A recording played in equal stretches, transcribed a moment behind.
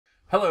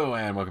Hello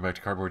and welcome back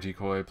to Cardboard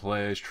Decoy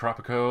plays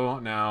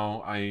Tropico.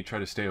 Now, I try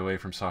to stay away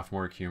from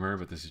sophomoric humor,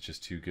 but this is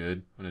just too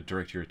good. I'm going to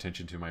direct your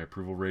attention to my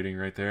approval rating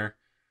right there.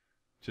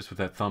 Just with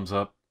that thumbs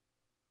up.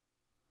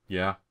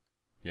 Yeah?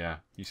 Yeah,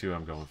 you see what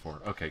I'm going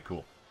for. Okay,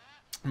 cool.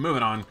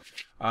 Moving on.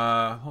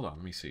 Hold on,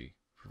 let me see.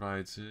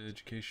 Provides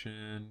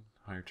education,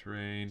 higher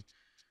terrain.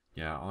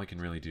 Yeah, all I can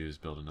really do is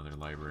build another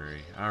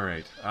library.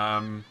 Alright,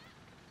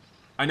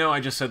 I know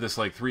I just said this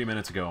like 3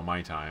 minutes ago on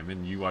my time,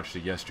 and you watched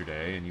it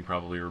yesterday, and you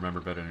probably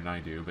remember better than I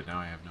do, but now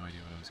I have no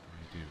idea what I was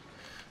going to do.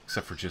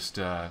 Except for just,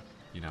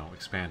 you know,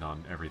 expand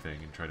on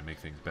everything and try to make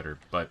things better.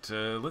 But,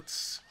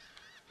 let's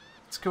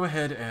go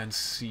ahead and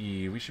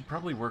see. We should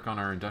probably work on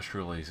our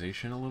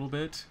industrialization a little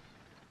bit.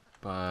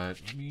 But,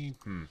 let me,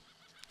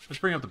 let's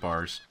bring up the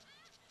bars.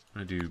 I'm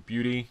going to do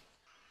beauty.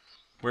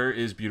 Where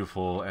is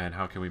beautiful, and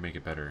how can we make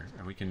it better?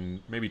 And we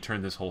can maybe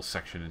turn this whole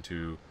section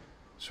into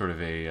sort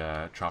of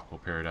a tropical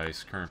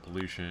paradise. Current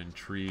pollution,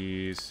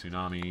 trees,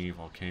 tsunami,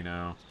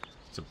 volcano.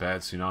 It's a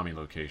bad tsunami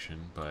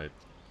location, but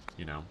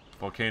you know,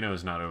 volcano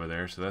is not over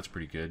there, so that's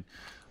pretty good.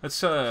 Let's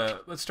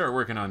start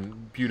working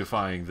on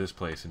beautifying this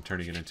place and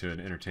turning it into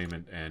an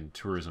entertainment and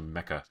tourism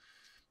mecca.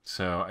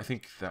 So I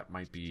think that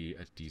might be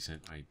a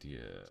decent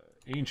idea.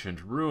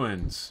 Ancient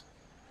ruins.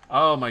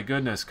 Oh my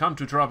goodness! Come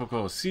to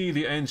Tropico, see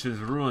the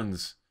ancient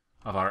ruins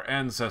of our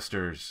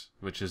ancestors,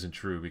 which isn't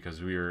true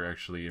because we are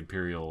actually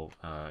imperial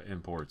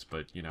imports,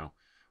 but you know,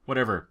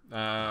 whatever.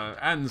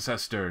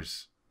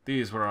 Ancestors.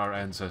 These were our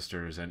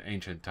ancestors in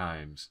ancient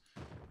times,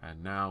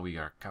 and now we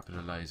are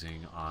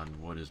capitalizing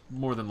on what is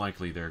more than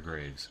likely their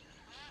graves.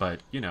 But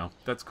you know,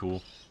 that's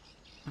cool.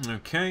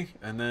 Okay,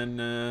 and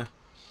then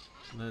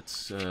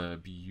let's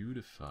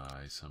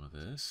beautify some of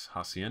this.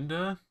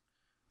 Hacienda.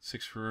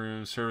 6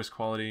 room service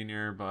quality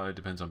nearby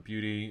depends on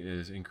beauty.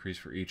 Is increased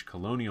for each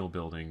colonial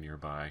building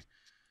nearby.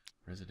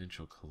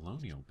 Residential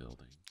colonial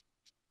building.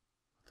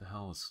 What the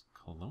hell does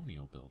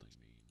colonial building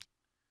mean?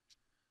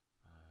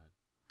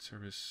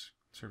 Service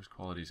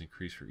quality is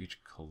increased for each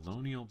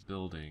colonial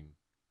building.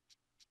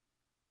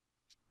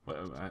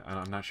 Well,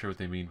 I'm not sure what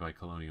they mean by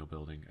colonial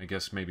building. I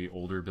guess maybe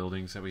older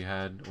buildings that we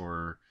had,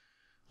 or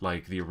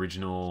like the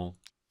original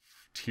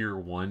tier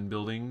 1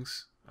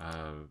 buildings.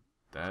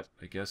 That,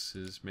 I guess,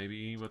 is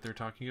maybe what they're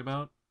talking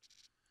about.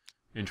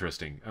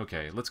 Interesting.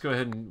 Okay, let's go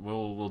ahead and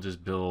we'll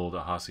just build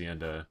a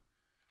hacienda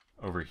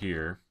over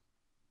here.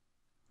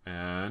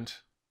 And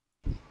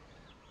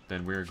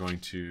then we're going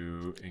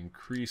to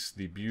increase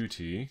the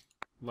beauty.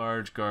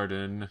 Large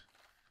garden.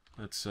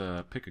 Let's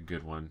pick a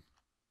good one.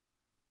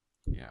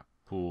 Yeah,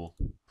 pool.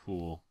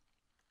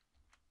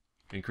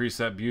 Increase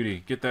that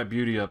beauty. Get that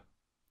beauty up.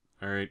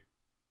 Alright.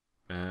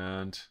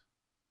 And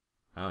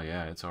oh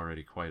yeah, it's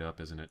already quite up,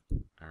 isn't it?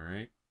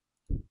 Alright.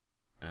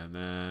 And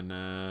then,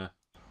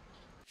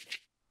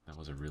 that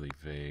was a really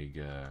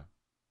vague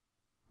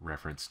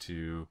reference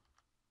to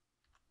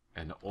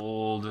an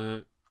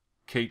old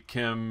Kate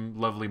Kim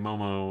Lovely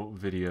Momo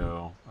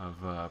video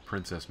of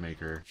Princess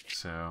Maker.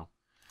 So,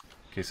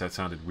 in case that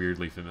sounded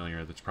weirdly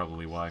familiar, that's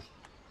probably why.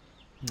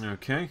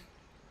 Okay.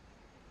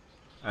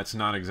 That's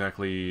not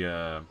exactly,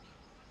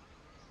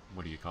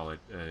 what do you call it?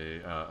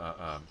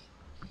 Oh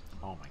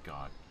my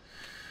god.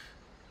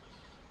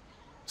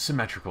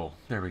 Symmetrical.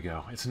 There we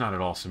go. It's not at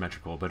all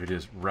symmetrical, but it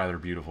is rather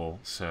beautiful.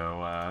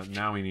 So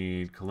now we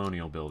need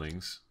colonial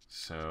buildings.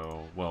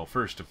 So, well,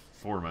 first and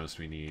foremost,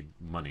 we need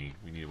money.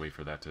 We need to wait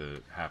for that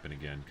to happen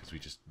again, because we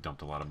just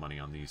dumped a lot of money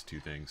on these two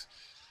things.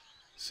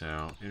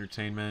 So,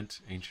 entertainment,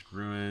 ancient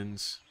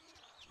ruins,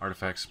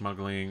 artifact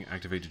smuggling,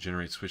 activate to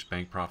generate Swiss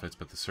bank profits,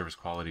 but the service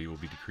quality will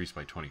be decreased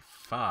by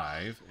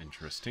 25.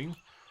 Interesting.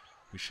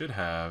 We should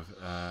have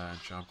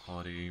job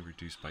quality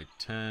reduced by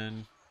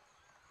 10.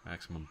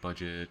 Maximum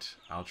budget,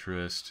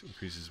 altruist,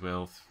 increases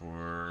wealth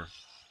for,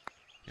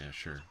 yeah,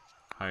 sure,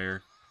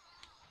 higher.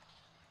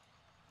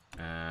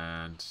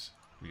 And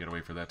we gotta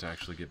wait for that to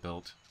actually get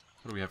built.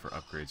 What do we have for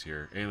upgrades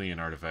here? Alien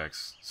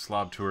artifacts.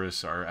 Slav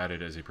tourists are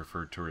added as a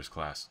preferred tourist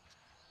class.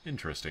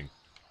 Interesting.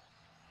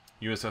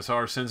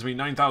 USSR sends me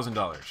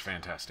 $9,000.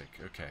 Fantastic.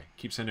 Okay.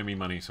 Keep sending me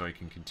money so I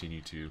can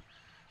continue to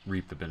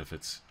reap the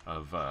benefits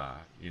of,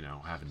 you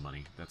know, having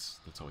money. That's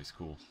always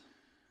cool.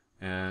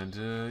 And,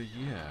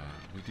 yeah,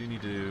 we do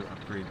need to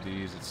upgrade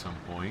these at some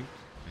point.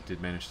 I did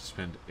manage to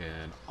spend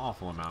an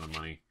awful amount of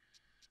money.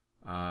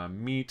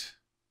 Meat,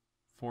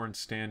 foreign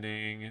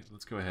standing.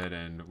 Let's go ahead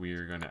and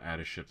we're going to add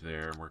a ship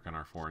there and work on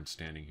our foreign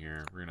standing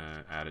here. We're going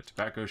to add a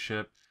tobacco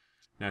ship,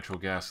 natural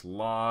gas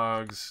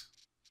logs,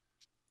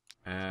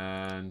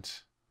 and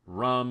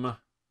rum.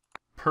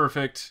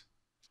 Perfect.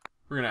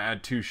 We're going to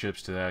add 2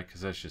 ships to that because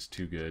that's just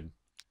too good.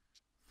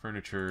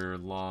 Furniture,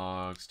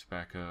 logs,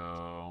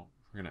 tobacco.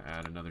 We're going to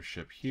add another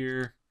ship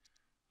here,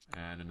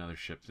 and another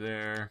ship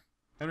there,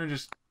 and we're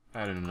just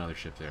adding another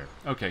ship there.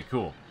 Okay,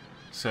 cool.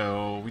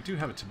 So, we do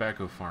have a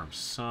tobacco farm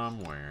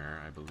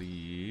somewhere, I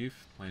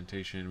believe.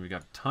 Plantation, we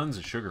got tons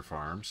of sugar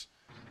farms.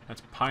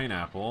 That's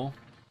pineapple,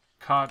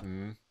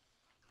 cotton,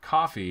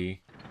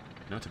 coffee.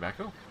 No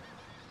tobacco?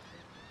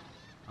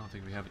 I don't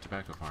think we have a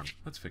tobacco farm.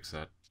 Let's fix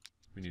that.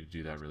 We need to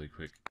do that really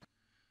quick.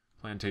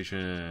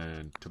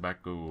 Plantation.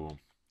 Tobacco.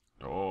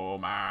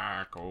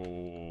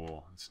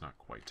 Tobacco. It's not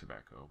quite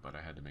tobacco, but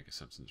I had to make a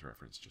Simpsons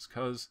reference just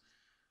because.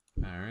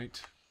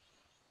 Alright.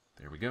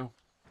 There we go.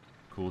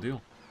 Cool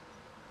deal.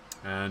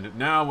 And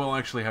now we'll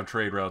actually have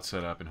trade routes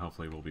set up, and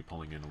hopefully we'll be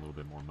pulling in a little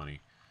bit more money.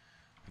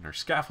 And our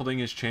scaffolding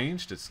has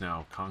changed. It's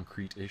now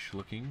concrete-ish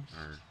looking.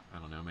 Or, I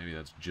don't know, maybe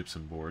that's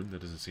gypsum board.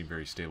 That doesn't seem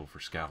very stable for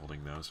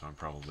scaffolding, though, so I'm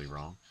probably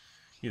wrong.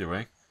 Either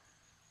way.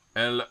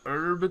 El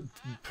herb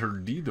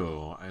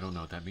perdido. I don't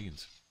know what that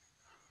means.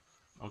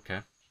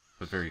 Okay.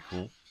 But very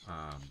cool.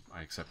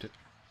 I accept it.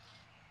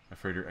 A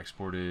freighter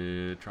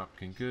exported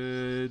Tropican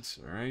goods.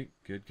 Alright,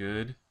 good,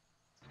 good.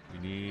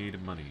 We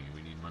need money.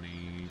 We need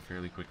money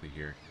fairly quickly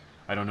here.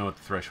 I don't know what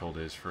the threshold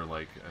is for,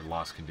 like, a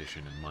loss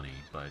condition and money,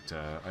 but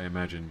I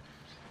imagine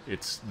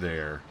it's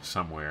there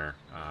somewhere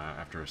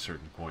after a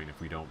certain point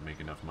if we don't make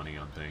enough money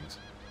on things.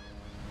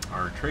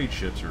 Our trade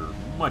ships are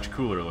much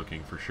cooler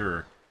looking, for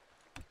sure.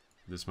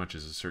 This much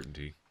is a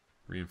certainty.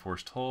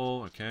 Reinforced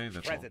hull, okay,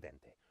 that's all.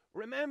 Presidente,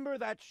 remember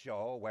that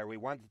show where we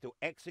wanted to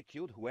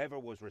execute whoever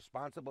was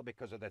responsible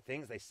because of the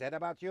things they said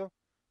about you?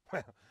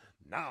 Well,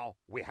 now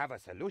we have a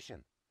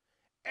solution.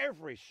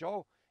 Every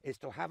show is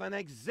to have an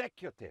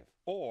executive,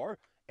 or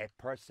a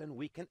person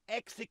we can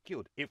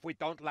execute if we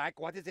don't like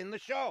what is in the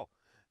show.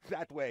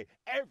 That way,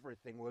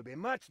 everything will be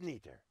much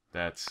neater.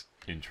 That's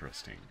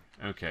interesting.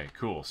 Okay,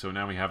 cool. So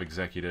now we have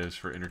executives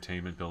for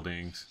entertainment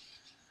buildings.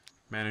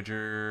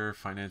 Manager,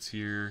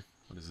 financier,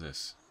 what is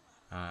this?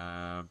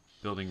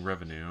 Building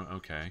revenue,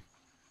 okay.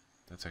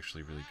 That's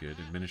actually really good.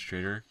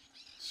 Administrator,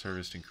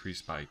 service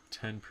increased by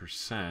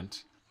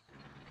 10%.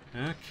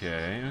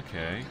 Okay,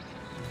 okay.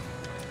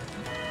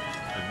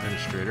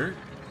 Administrator.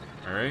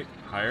 Alright,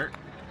 hire.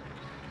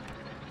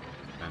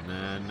 And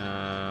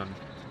then,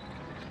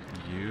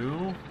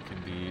 you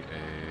can be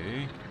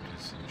a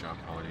just job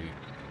quality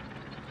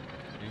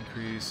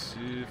increase,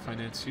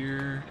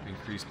 financier,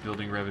 increased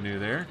building revenue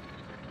there.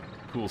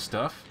 Cool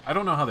stuff. I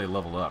don't know how they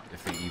level up,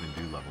 if they even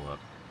do level up.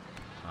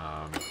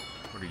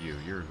 What are you?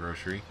 You're a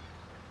grocery.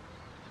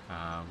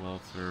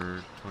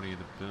 Welfare, 20 of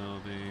the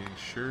building,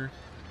 sure.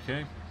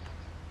 Okay.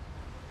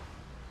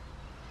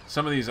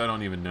 Some of these I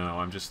don't even know.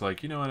 I'm just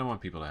like, you know, I don't want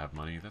people to have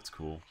money. That's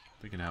cool.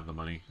 They can have the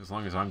money. As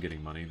long as I'm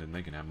getting money, then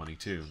they can have money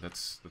too.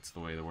 That's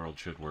the way the world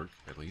should work,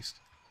 at least.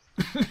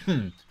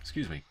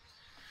 Excuse me.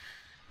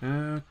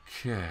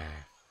 Okay.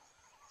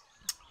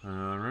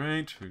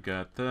 Alright, we've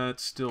got that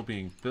still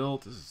being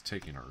built. This is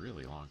taking a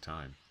really long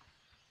time.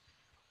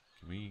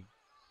 Can we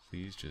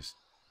please just...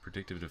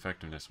 Predictive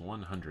effectiveness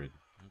 100.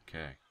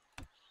 Okay.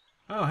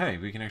 Oh, hey,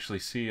 we can actually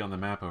see on the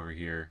map over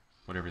here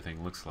what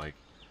everything looks like.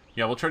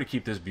 Yeah, we'll try to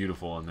keep this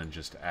beautiful and then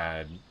just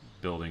add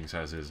buildings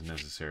as is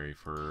necessary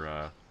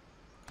for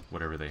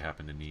whatever they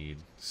happen to need.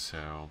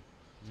 So,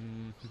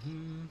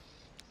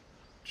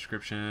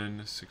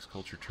 description, 6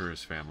 culture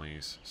tourist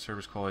families.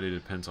 Service quality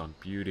depends on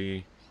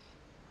beauty.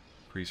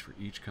 Increase for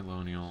each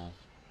colonial.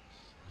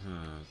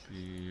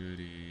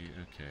 Beauty,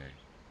 okay.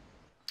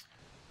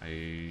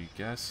 I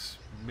guess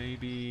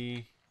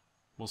maybe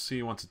we'll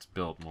see once it's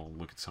built and we'll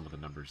look at some of the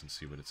numbers and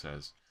see what it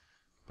says.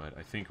 But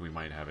I think we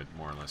might have it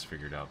more or less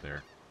figured out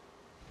there.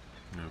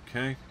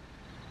 Okay.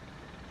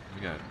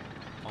 We got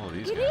all of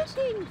these guys.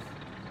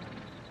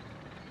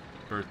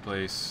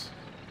 Birthplace,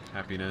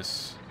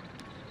 happiness,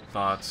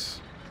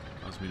 thoughts.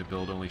 Allows me to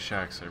build only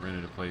shacks. I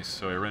rented a place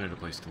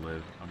to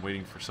live. I'm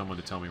waiting for someone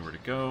to tell me where to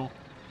go.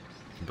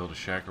 I can build a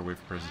shack or wait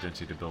for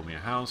Presidency to build me a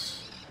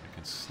house. I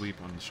can sleep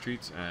on the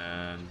streets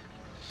and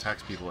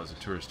tax people as a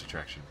tourist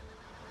attraction.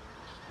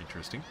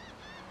 Interesting.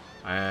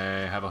 I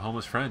have a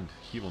homeless friend.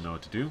 He will know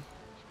what to do.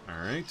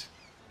 Alright.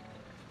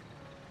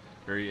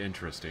 Very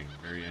interesting.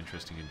 Very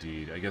interesting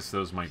indeed. I guess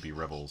those might be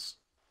rebels.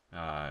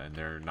 And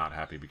they're not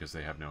happy because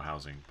they have no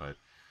housing. But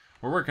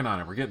we're working on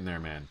it. We're getting there,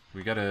 man.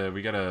 We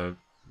gotta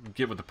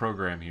get with the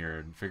program here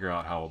and figure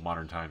out how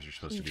modern times are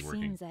supposed to be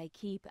working. It seems I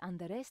keep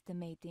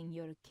underestimating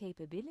your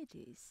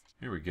capabilities.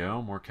 Here we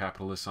go. More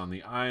capitalists on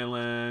the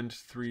island.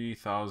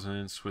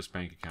 3,000 Swiss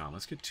bank account.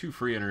 Let's get 2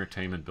 free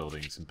entertainment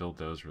buildings and build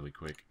those really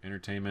quick.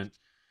 Entertainment.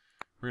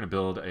 We're going to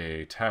build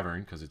a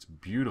tavern because it's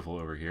beautiful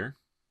over here.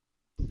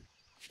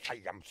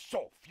 I am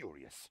so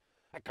furious.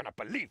 I cannot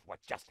believe what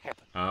just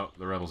happened. Oh,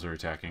 the rebels are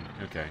attacking.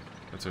 Okay.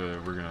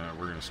 We're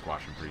gonna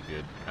squash them pretty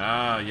good.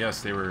 Ah,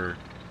 yes, they were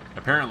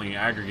apparently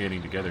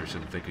aggregating together so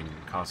that they can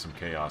cause some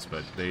chaos,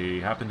 but they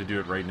happen to do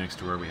it right next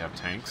to where we have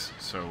tanks,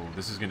 so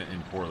this is gonna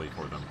end poorly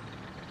for them.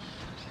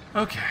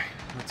 Okay,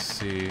 let's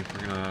see.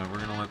 We're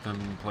gonna let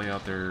them play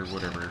out their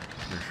whatever,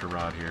 their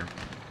charade here.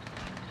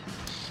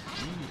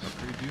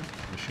 Upgrade you?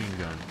 Machine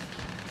gun.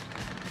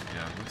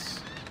 Yeah,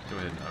 let's go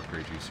ahead and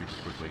upgrade you super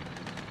quickly.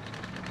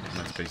 And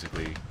that's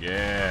basically,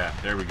 yeah,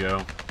 there we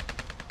go.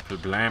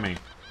 Blammy.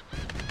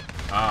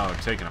 Oh,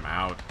 taking them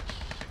out,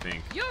 I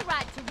think. Your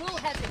right to rule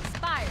has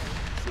expired.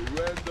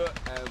 Surrender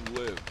and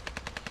live.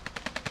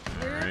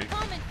 Alright. We're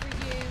coming for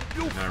you.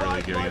 Not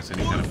really giving us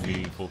any kind of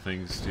meaningful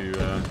things to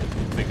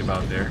think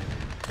about there.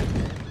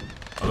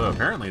 Although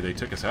apparently they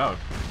took us out.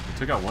 They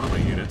took out one of my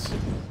units.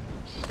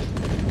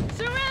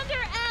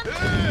 Surrender and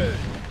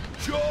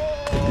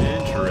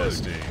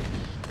Interesting.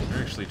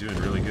 They're actually doing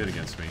really good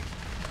against me.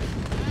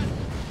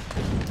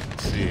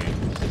 Let's see.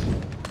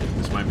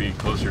 This might be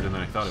closer than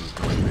I thought it was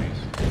going to be.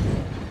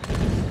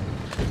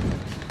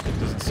 It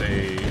doesn't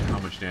say how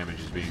much damage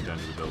is being done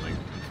to the building,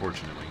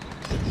 unfortunately.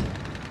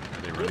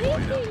 Are they running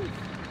away now?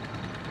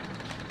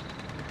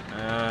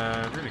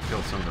 We're gonna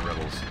kill some of the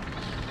rebels.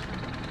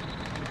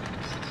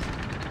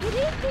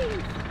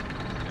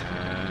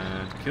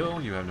 And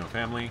kill, you have no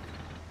family.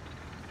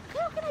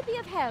 How can I be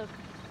of help?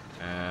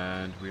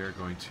 And we are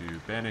going to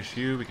banish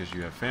you because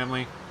you have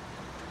family.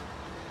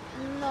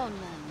 No, no,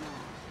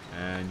 no.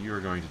 And you are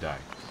going to die.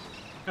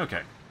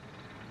 Okay.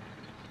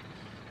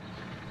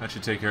 That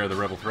should take care of the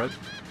rebel threat.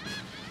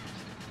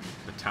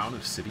 The town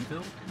of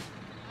Cityville?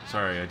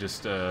 Sorry, I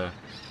just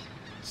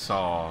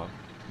saw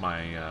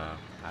my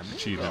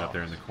achievement up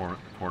there in the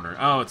corner.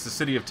 Oh, it's the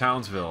city of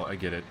Townsville. I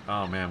get it.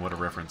 Oh man, what a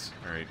reference.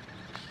 Alright.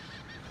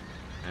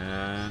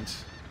 And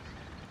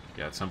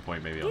yeah, at some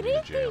point maybe I'll need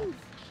a jail.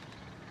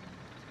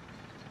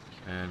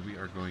 And we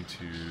are going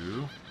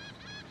to...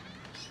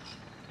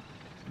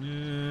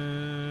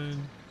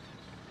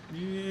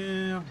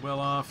 yeah, well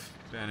off,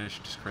 banish,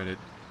 discredit,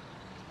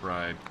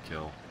 bribe,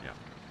 kill, yeah.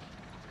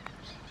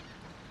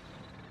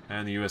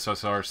 And the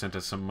USSR sent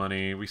us some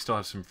money. We still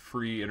have some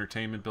free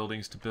entertainment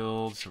buildings to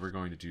build, so we're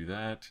going to do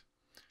that.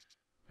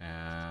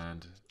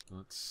 And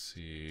let's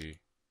see...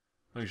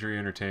 luxury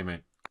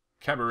entertainment.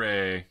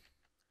 Cabaret.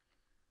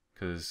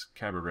 Because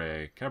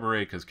cabaret.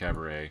 Cabaret because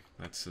cabaret.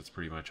 That's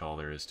pretty much all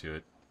there is to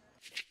it.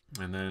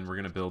 And then we're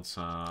going to build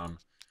some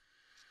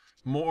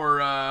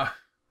more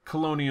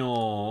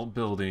colonial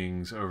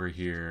buildings over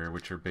here,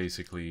 which are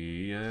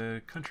basically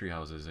country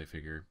houses, I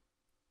figure.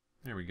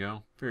 There we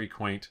go. Very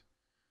quaint.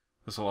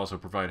 This will also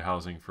provide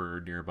housing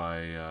for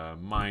nearby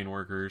mine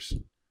workers.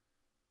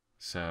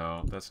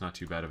 So that's not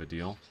too bad of a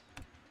deal.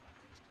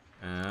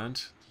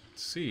 And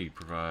let's see,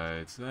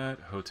 provides that.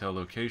 Hotel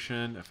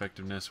location,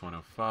 effectiveness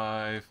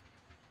 105.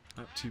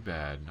 Not too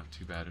bad, not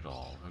too bad at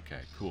all.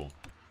 Okay, cool.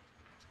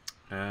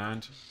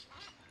 And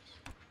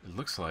it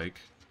looks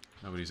like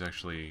nobody's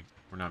actually...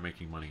 we're not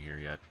making money here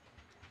yet.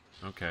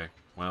 Okay,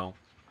 well,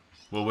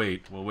 we'll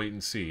wait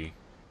and see.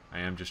 I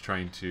am just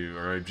trying to...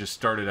 or I've just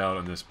started out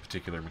on this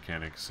particular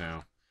mechanic,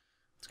 so...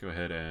 let's go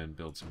ahead and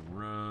build some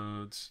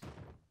roads.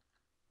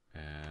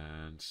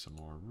 And some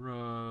more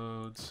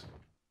roads.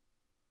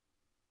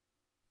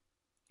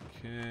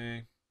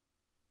 Okay.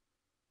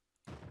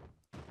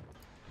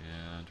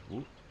 And...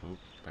 oh,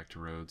 back to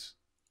roads.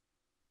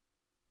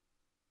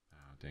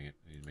 Oh, dang it.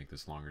 I need to make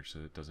this longer so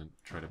it doesn't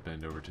try to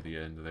bend over to the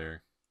end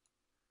there.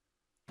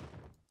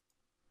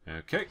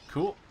 Okay,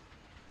 cool.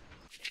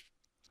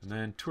 And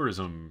then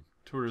tourism.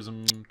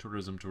 Tourism.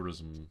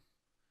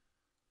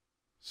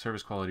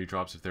 Service quality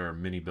drops if there are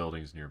many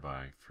buildings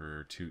nearby.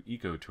 For 2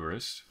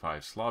 eco-tourists,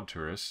 5 slob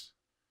tourists.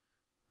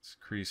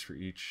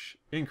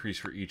 Increase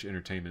for each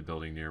entertainment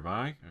building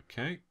nearby.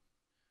 Okay.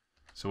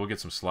 So we'll get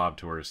some slob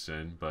tourists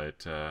in,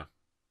 but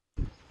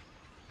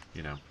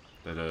you know,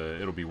 that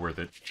it'll be worth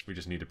it. We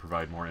just need to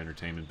provide more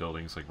entertainment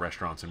buildings like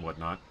restaurants and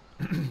whatnot.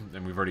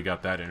 And we've already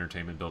got that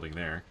entertainment building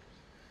there.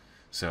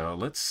 So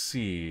let's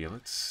see.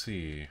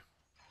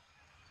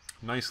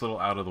 Nice little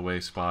out of the way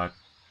spot.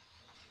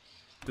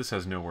 This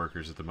has no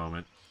workers at the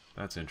moment.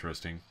 That's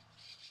interesting.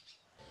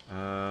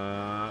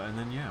 And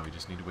then yeah, we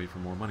just need to wait for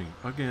more money.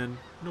 Again,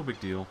 no big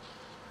deal.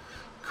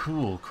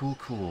 Cool.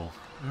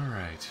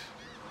 Alright.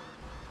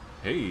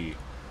 Hey,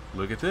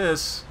 look at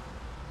this.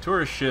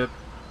 Tourist ship.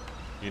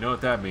 You know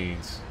what that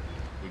means.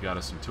 We got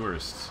us some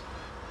tourists.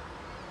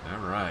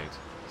 Alright.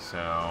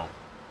 So,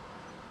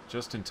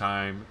 just in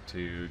time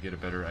to get a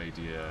better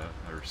idea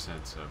or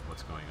sense of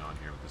what's going on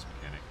here with this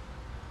mechanic.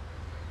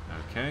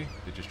 Okay,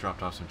 they just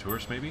dropped off some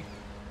tourists maybe?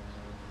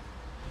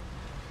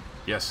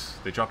 Yes,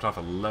 they dropped off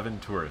 11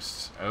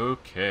 tourists.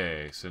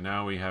 Okay, so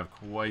now we have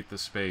quite the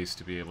space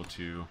to be able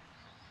to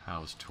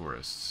house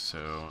tourists.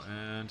 So,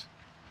 and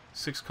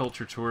 6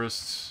 culture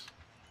tourists.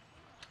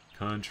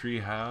 Country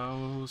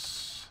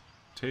house,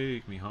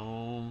 take me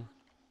home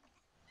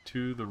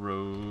to the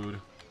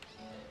road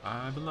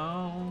I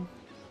belong.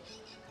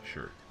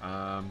 Sure.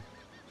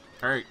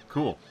 Alright,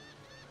 cool.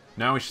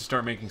 Now we should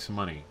start making some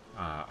money.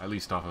 At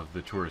least off of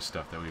the tourist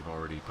stuff that we've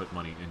already put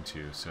money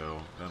into,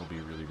 so that'll be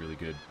really, really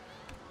good.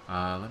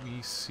 Let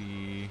me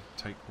see.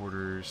 Tight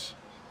quarters.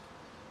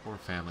 4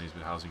 families,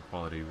 but housing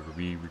quality will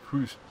be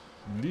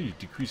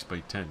decreased by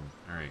 10.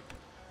 Alright.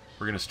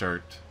 We're going to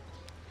start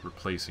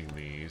replacing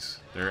these.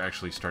 They're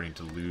actually starting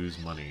to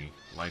lose money.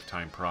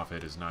 Lifetime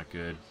profit is not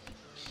good.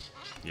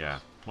 Yeah.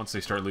 Once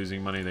they start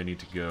losing money, they need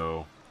to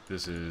go.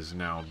 This is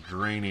now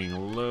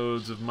draining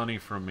loads of money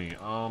from me.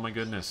 Oh my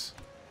goodness.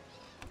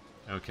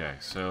 Okay,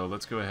 so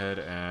let's go ahead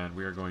and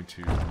we are going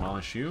to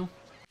demolish you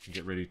and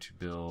get ready to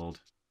build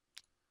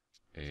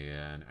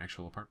an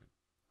actual apartment.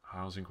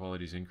 Housing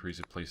qualities increase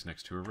if placed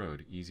next to a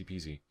road. Easy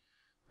peasy.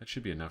 That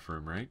should be enough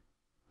room, right?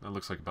 That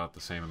looks like about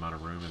the same amount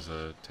of room as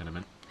a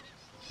tenement.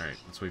 Alright,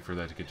 let's wait for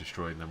that to get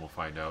destroyed and then we'll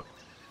find out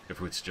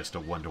if it's just a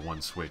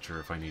one-to-one switch or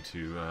if I need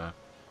to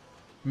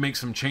make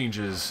some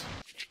changes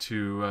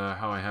to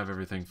how I have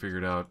everything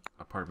figured out.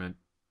 Apartment.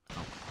 Oh,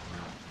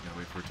 well, gotta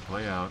wait for it to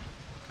play out.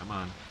 Come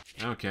on.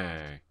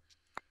 Okay.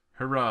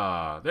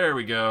 Hurrah! There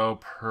we go.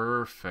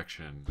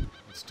 Perfection.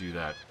 Let's do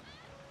that.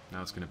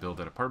 Now it's going to build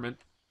that apartment.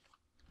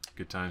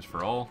 Good times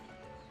for all.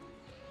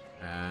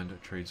 And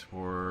trades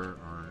for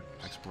or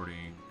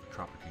exporting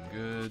Tropican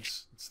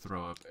goods. Let's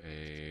throw up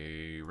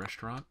a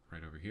restaurant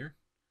right over here.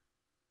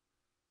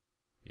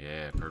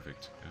 Yeah,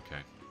 perfect.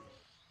 Okay.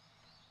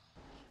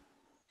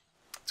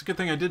 It's a good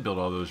thing I did build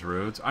all those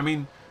roads. I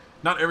mean,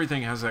 not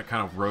everything has that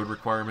kind of road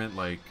requirement.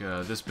 Like,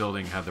 this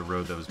building had the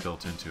road that was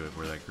built into it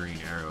where that green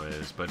arrow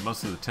is, but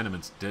most of the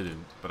tenements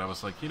didn't. But I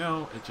was like, you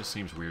know, it just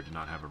seems weird to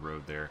not have a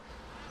road there.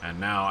 And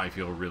now I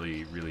feel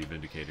really, really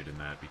vindicated in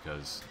that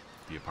because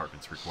the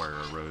apartments require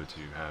a road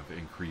to have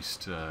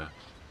increased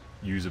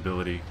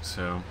usability.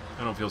 So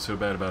I don't feel so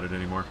bad about it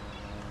anymore.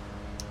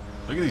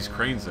 Look at these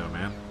cranes, though,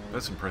 man.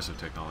 That's impressive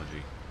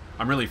technology.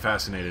 I'm really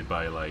fascinated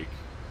by, like...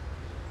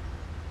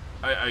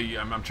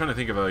 I'm trying to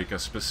think of, like, a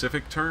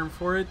specific term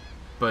for it,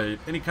 but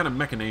any kind of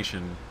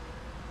machination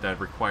that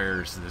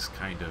requires this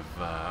kind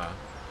of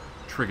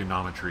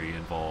trigonometry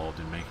involved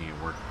in making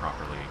it work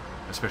properly,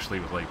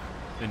 especially with, like,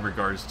 in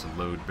regards to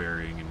load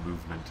bearing and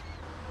movement.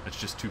 That's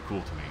just too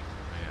cool to me.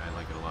 I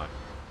like it a lot.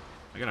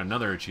 I got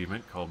another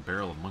achievement called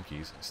Barrel of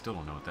Monkeys. I still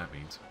don't know what that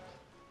means.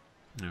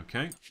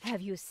 Okay.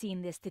 Have you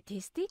seen the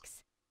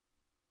statistics?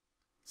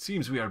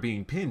 Seems we are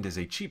being pinned as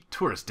a cheap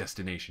tourist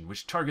destination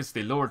which targets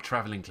the lower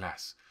traveling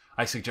class.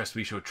 I suggest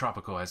we show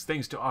Tropico has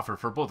things to offer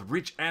for both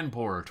rich and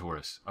poorer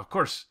tourists. Of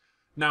course,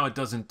 now it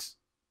doesn't...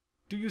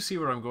 Do you see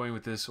where I'm going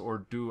with this,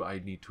 or do I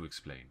need to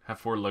explain? Have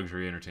 4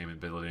 luxury entertainment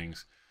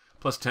buildings,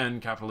 plus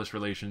 10 capitalist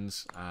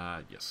relations.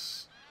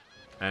 Yes.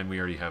 And we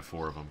already have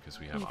 4 of them because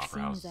we have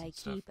opera houses and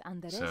stuff.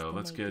 So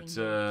let's get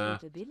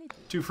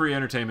 2 free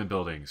entertainment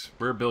buildings.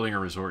 We're building a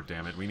resort,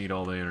 damn it. We need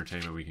all the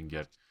entertainment we can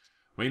get.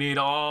 We need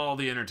all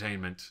the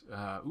entertainment.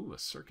 Ooh, a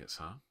circus,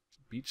 huh?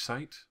 Beach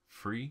site,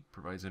 free,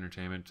 provides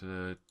entertainment to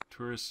the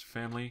tourist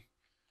family.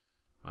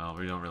 Well,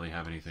 we don't really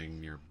have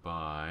anything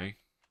nearby.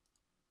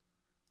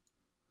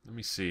 Let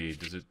me see.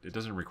 It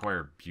doesn't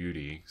require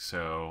beauty,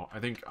 so I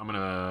think I'm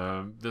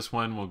gonna... This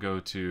one will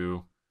go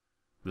to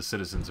the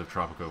citizens of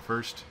Tropico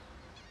first.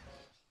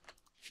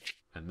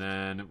 And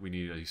then we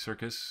need a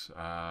circus,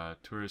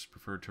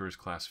 preferred tourist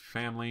class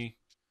family,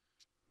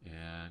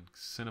 and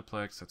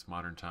Cineplex, that's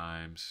modern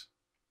times.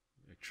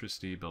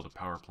 Electricity, build a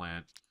power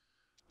plant.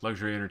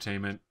 Luxury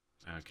entertainment.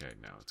 Okay,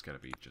 no, it's got to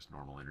be just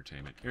normal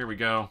entertainment. Here we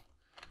go.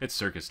 It's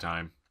circus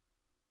time.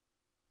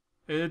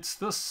 It's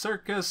the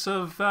circus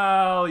of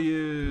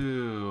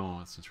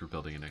value. Since we're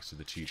building it next to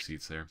the cheap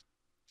seats there.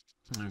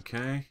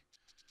 Okay.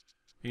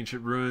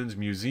 Ancient Ruins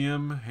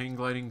Museum, Hang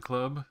Gliding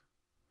Club.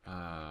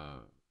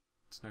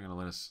 It's not gonna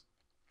let us.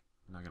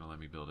 Not gonna let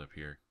me build up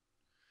here.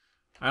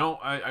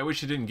 I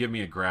wish it didn't give me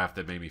a graph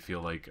that made me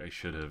feel like I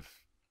should have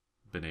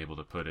been able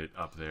to put it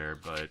up there,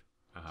 but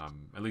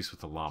at least with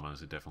the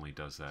llamas, it definitely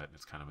does that.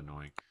 It's kind of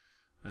annoying.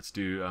 Let's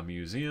do a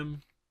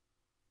museum,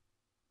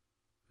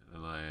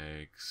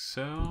 like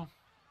so.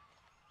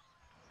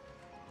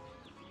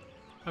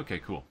 Okay,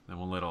 cool. Then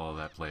we'll let all of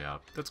that play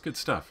out. That's good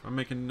stuff. I'm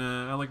making.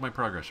 I like my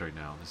progress right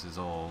now. This is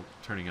all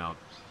turning out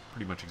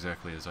pretty much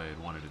exactly as I had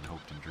wanted and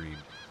hoped and dreamed.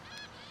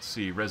 Let's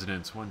see,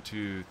 residents 1,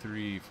 2,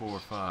 3, 4,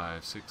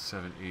 5, 6,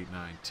 7, 8,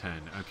 9,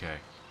 10. Okay,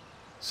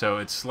 so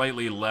it's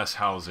slightly less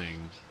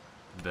housing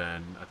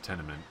than a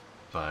tenement,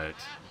 but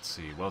let's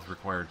see. Wealth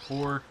required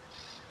poor.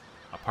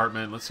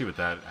 Apartment. Let's see what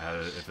that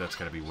if that's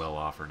going to be well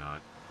off or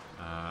not.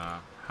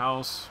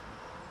 House.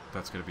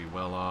 That's going to be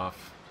well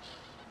off.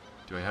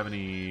 Do I have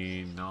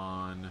any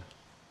non-well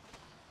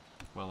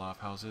off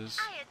houses?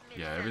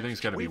 Yeah, everything's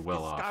got to be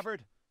well off. We've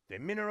discovered the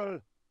mineral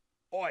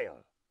oil,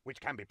 which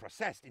can be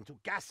processed into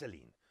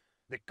gasoline.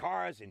 The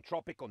cars in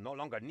Tropico no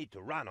longer need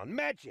to run on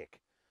magic.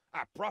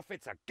 Our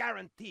profits are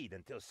guaranteed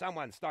until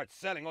someone starts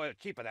selling oil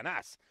cheaper than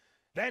us.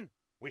 Then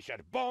we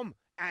should bomb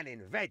and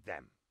invade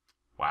them.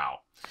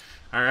 Wow.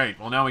 All right.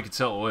 Well, now we can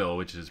sell oil,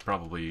 which is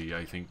probably,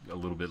 I think, a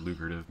little bit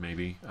lucrative,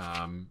 maybe.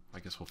 I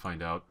guess we'll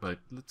find out. But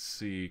let's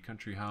see.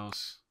 Country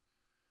house.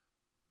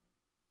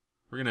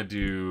 We're going to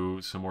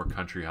do some more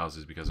country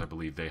houses because I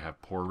believe they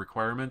have poor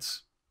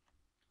requirements.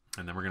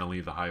 And then we're going to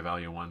leave the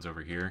high-value ones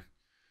over here.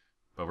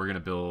 But we're going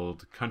to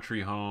build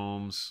country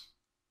homes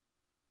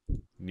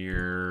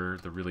near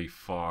the really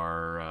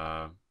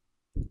far,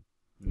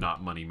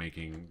 not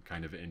money-making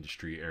kind of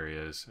industry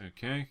areas.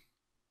 Okay.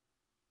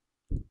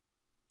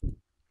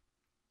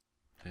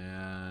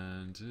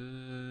 And,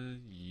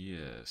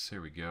 yes,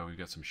 there we go. We've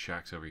got some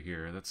shacks over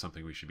here. That's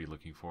something we should be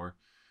looking for.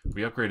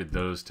 We upgraded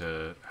those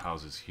to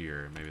houses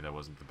here. Maybe that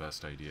wasn't the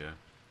best idea.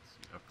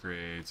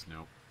 Upgrades,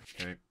 nope.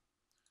 Okay.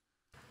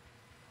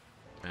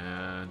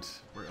 And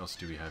where else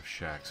do we have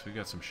shacks? We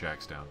got some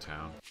shacks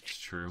downtown. It's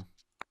true.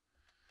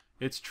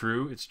 It's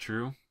true. It's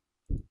true.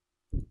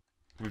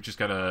 We've just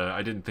got to...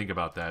 I didn't think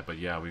about that, but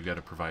yeah, we've got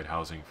to provide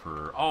housing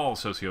for all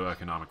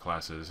socioeconomic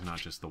classes, not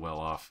just the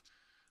well-off.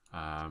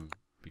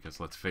 Because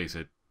let's face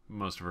it,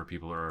 most of our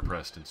people are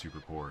oppressed and super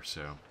poor,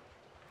 so...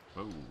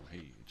 Oh, hey,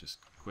 it just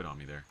quit on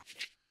me there.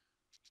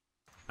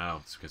 Oh,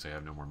 it's because I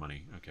have no more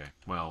money. Okay,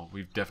 well,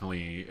 we've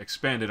definitely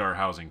expanded our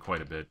housing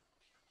quite a bit.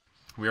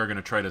 We are going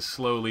to try to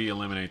slowly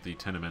eliminate the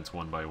tenements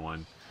one by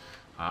one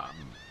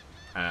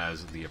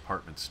as the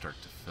apartments start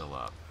to fill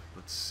up.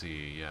 Let's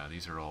see, yeah,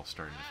 these are all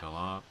starting to fill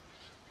up.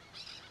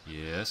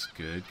 Yes,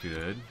 good,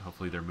 good.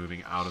 Hopefully they're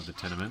moving out of the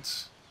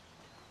tenements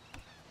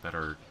that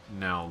are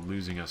now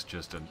losing us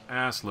just an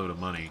ass load of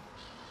money.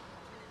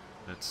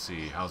 Let's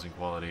see, housing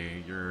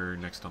quality, you're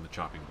next on the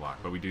chopping block,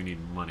 but we do need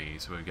money,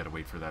 so we've got to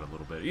wait for that a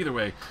little bit. Either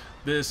way,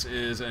 this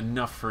is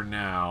enough for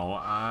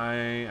now. I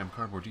am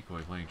Cardboard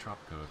Decoy playing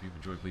Tropico. If you've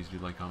enjoyed, please do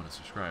like, comment, and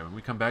subscribe. When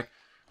we come back,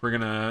 we're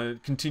going to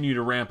continue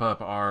to ramp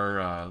up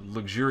our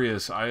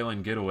luxurious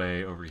island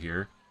getaway over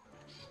here,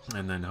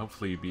 and then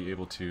hopefully be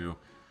able to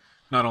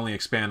not only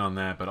expand on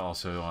that, but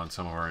also on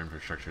some of our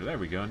infrastructure. There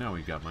we go, now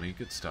we've got money,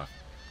 good stuff.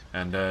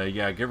 And,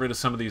 yeah, get rid of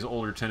some of these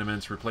older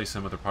tenements, replace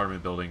them with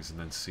apartment buildings, and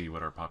then see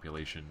what our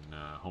population,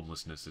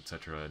 homelessness,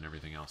 etc., and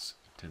everything else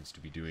tends to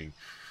be doing.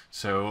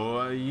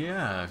 So,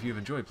 yeah, if you've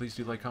enjoyed, please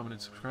do like, comment,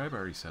 and subscribe. I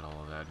already said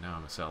all of that. Now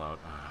I'm a sellout.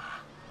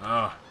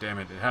 Oh, damn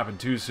it. It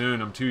happened too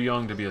soon. I'm too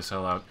young to be a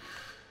sellout.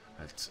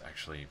 That's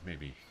actually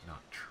maybe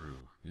not true.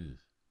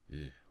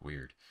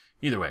 Weird.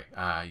 Either way,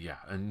 yeah,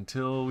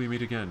 until we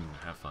meet again,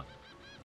 have fun.